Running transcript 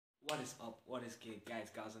What is up? What is good, guys,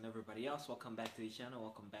 gals, and everybody else? Welcome back to the channel.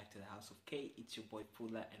 Welcome back to the House of K. It's your boy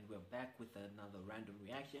Fula, and we're back with another random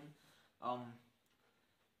reaction.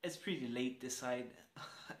 It's pretty late this side.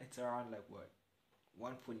 It's around like what,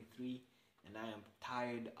 1:43, and I am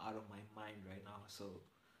tired out of my mind right now. So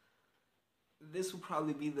this will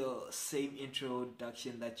probably be the same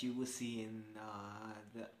introduction that you will see in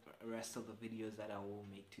the rest of the videos that I will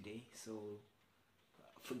make today. So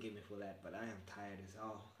forgive me for that, but I am tired as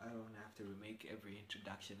hell. I don't have to remake every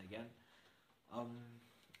introduction again.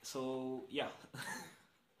 So yeah.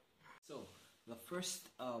 So the first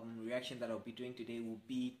reaction that I'll be doing today will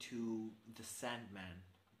be to The Sandman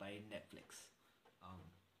by Netflix.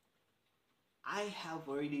 I have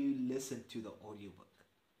already listened to the audiobook,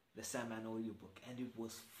 the Sandman audiobook, and it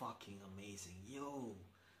was fucking amazing. Yo,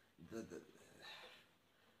 the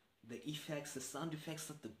effects, the sound effects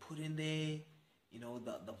that they put in there, you know,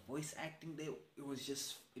 the voice acting there, it was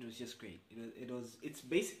just great. It's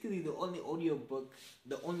basically the only audiobook,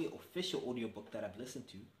 the only official audiobook that I've listened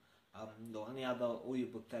to. The only other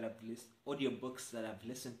audiobooks that I've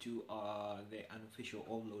listened to are the unofficial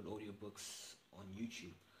Overlord audiobooks on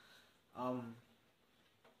YouTube.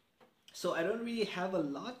 So I don't really have a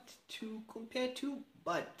lot to compare to,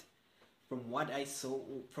 but from what I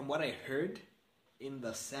heard in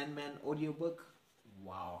the Sandman audiobook,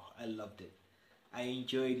 wow, I loved it. I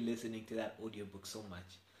enjoyed listening to that audiobook so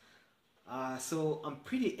much. So I'm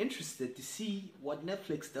pretty interested to see what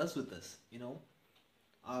Netflix does with this, you know.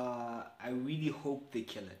 I really hope they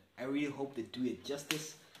kill it. I really hope they do it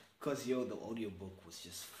justice, because yo, the audiobook was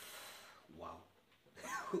just wow.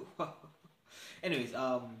 Wow. Anyways,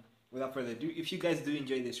 without further ado, if you guys do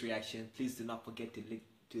enjoy this reaction, please do not forget to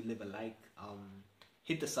leave a like,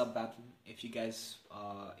 hit the sub button if you guys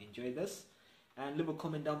enjoy this, and leave a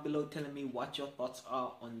comment down below telling me what your thoughts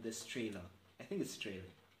are on this trailer. I think it's a trailer.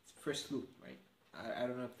 It's first look, right? I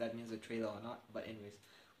don't know if that means a trailer or not, but anyways,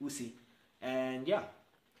 we'll see. And yeah,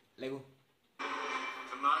 let go.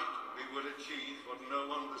 Tonight we will achieve what no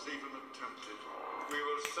one has even attempted. We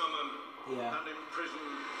will summon and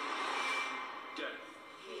imprison death.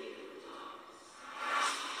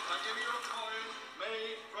 I give you a coin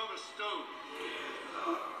made from a stone.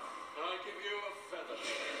 I give you a feather.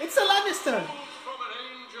 It's a lannister. From an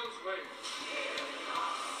angel's wing.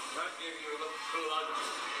 I give you the blood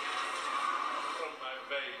from my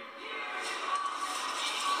veins.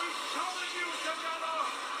 We summon you together.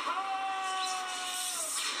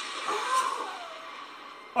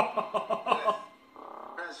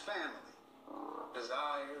 As family,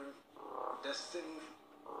 desire, destiny,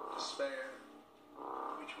 despair.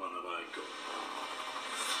 Which one have I got?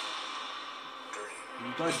 Dream. You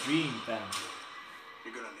got dream, fam.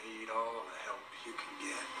 You're gonna need all the help you can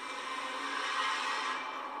get.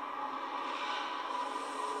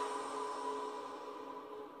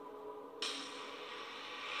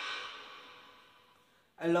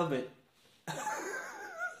 I love it.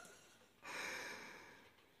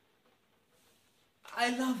 I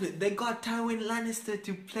love it. They got Tywin Lannister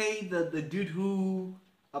to play the dude who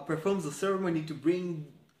performs the ceremony to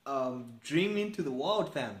bring Dream into the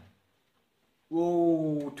world, fam.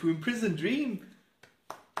 Whoa, to imprison Dream.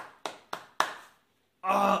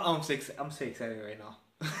 I'm so excited right now.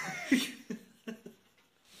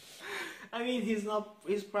 I mean, he's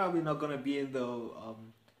probably not gonna be in the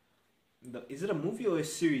is it a movie or a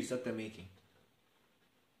series that they're making?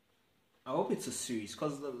 I hope it's a series,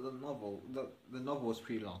 because the novel was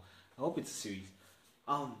pretty long. I hope it's a series.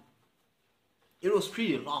 It was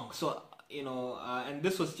pretty long, so you know, and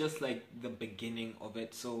this was just like the beginning of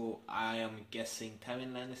it. So I am guessing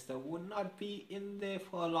Tywin Lannister would not be in there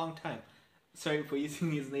for a long time. Sorry for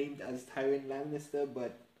using his name as Tywin Lannister,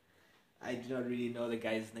 but I do not really know the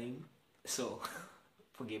guy's name, so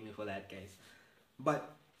forgive me for that, guys.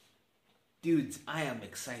 But dudes, I am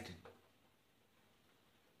excited.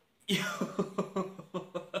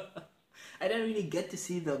 I didn't really get to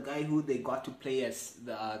see the guy who they got to play as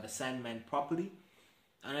the Sandman properly,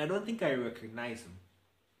 and I don't think I recognize him.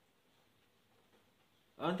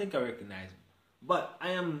 But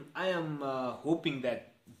I am hoping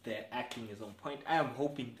that their acting is on point. I am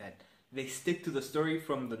hoping that they stick to the story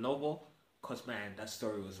from the novel, cause man, that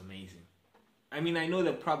story was amazing. I mean, I know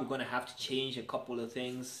they're probably gonna have to change a couple of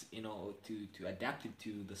things, you know, to adapt it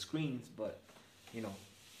to the screens, but you know,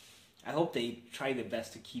 I hope they try their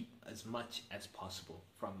best to keep as much as possible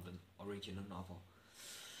from the original novel.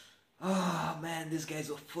 Ah, man, these guys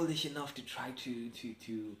were foolish enough to try to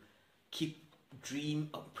keep Dream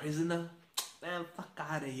a prisoner. Man, fuck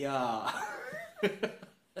out of here.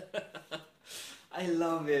 I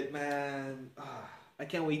love it, man. I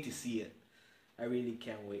can't wait to see it. I really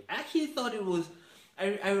can't wait. I actually thought it was.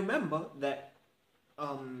 I remember that.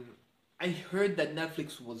 I heard that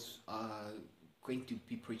Netflix was going to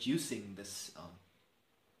be producing this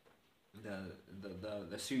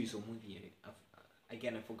the series or movie.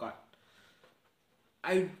 Again, I forgot.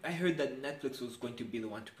 I heard that Netflix was going to be the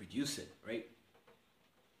one to produce it, right?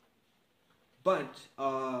 But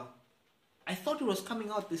I thought it was coming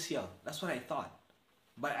out this year. That's what I thought.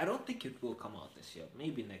 But I don't think it will come out this year.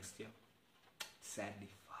 Maybe next year. Sadly,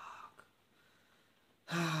 fuck.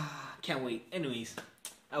 Can't wait. Anyways,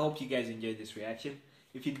 I hope you guys enjoyed this reaction.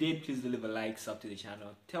 If you did, please leave a like, sub to the channel.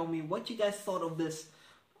 Tell me what you guys thought of this.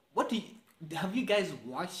 Have you guys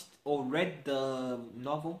watched or read the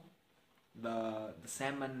novel? The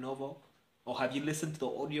Sandman novel? Or have you listened to the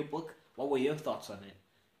audiobook? What were your thoughts on it?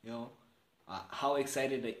 You know, how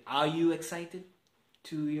excited are you excited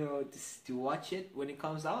to to watch it when it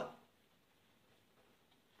comes out?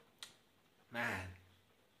 Man.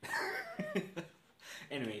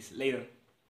 Anyways, later.